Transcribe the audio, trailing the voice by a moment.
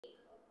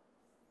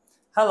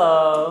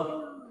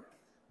Hello.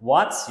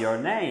 What's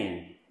your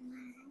name?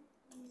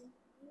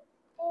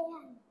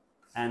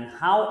 And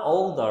how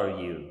old are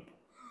you?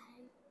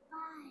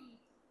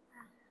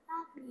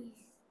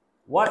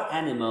 What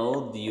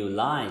animal do you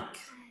like?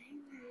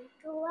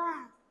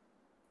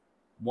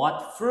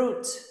 What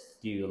fruit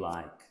do you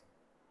like?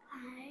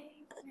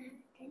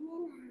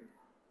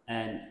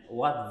 And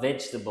what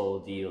vegetable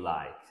do you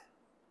like?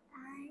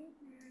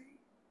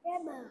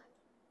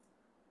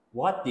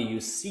 What do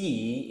you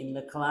see in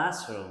the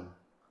classroom?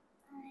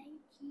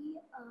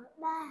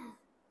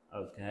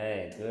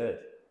 Okay, good.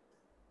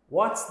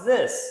 What's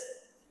this?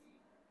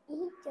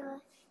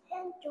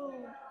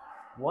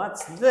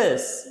 What's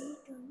this?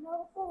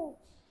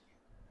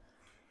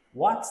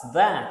 What's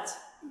that?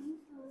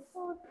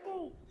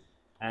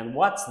 And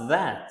what's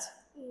that?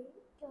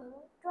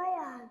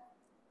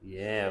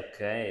 Yeah,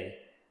 okay.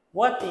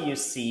 What do you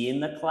see in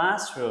the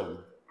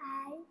classroom?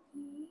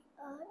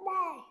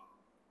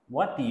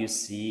 What do you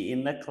see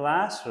in the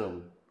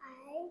classroom?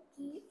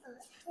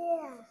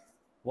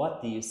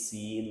 What do you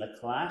see in the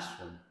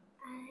classroom?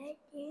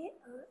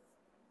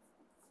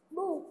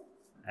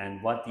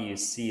 And what do you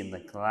see in the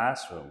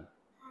classroom?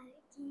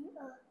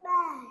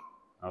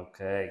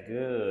 Okay,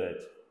 good.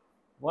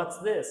 What's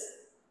this?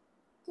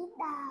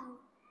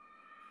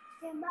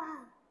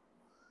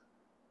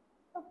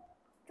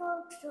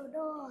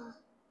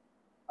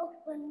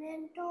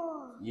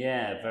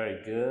 Yeah,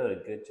 very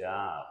good. Good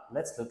job.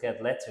 Let's look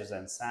at letters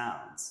and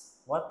sounds.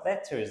 What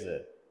letter is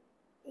it?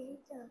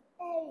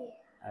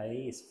 A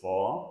is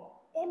for?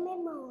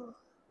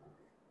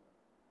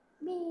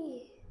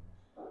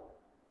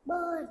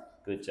 Bird.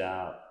 Good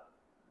job.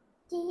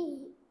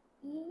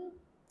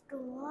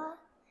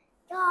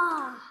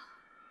 Dog.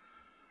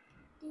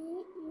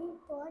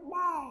 For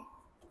dad.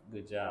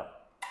 Good job.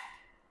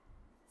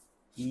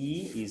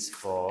 E is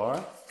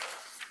for?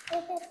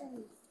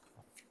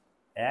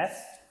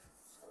 F.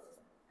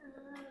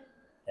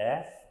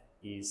 F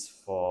is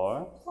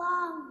for?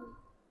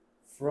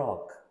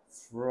 Frog.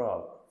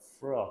 Frog.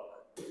 Frog.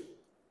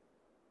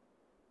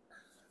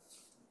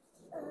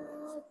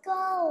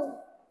 Go.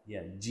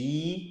 Yeah.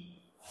 G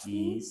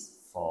is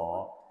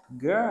for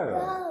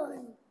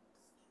girl.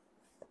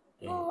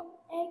 Yeah.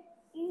 H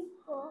is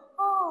for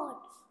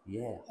horse.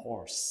 Yeah,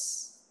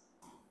 horse.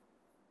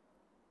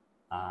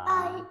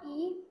 I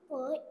is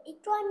for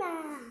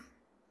iguana.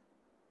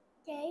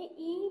 J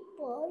is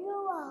for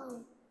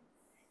lion.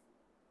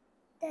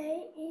 T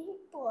is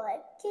for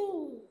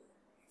king.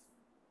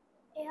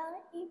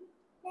 L is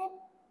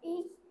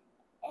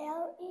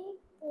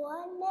for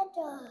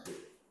letter.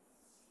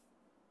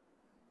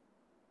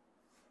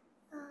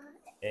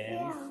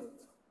 M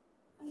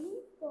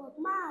is for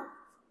mouth.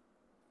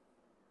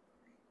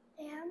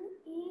 M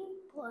is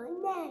for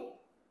nest.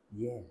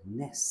 Yeah,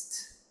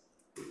 nest.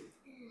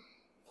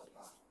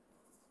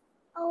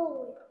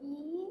 O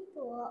is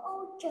for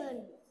ocean.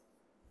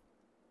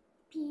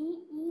 P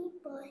is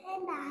for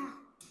panda.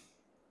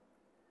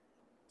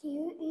 Q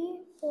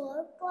is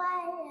for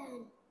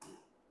lion.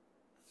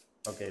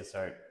 Okay,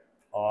 sorry.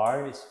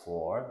 R is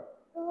for?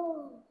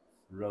 Rose.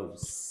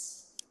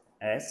 Rose.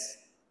 S?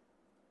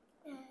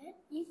 S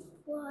is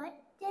for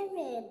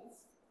seven.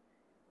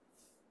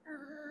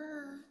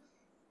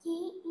 T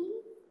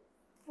is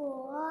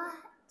for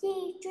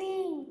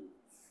children.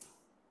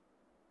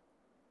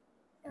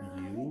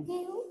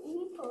 U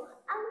is for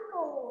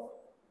uncle.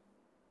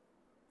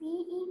 V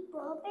is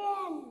for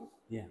van.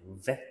 Yeah,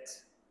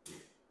 vet.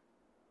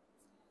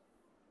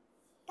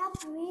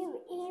 W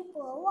is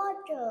for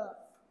water.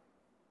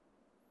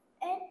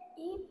 S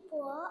is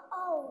for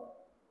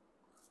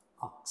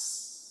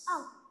Ox.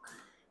 ox.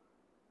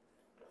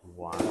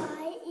 Y.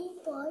 Y is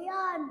for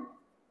lion.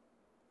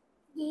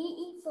 Z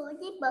is for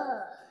zebra.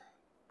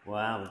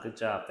 Wow, good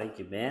job. Thank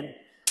you, Ben.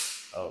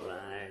 All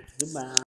right. Goodbye.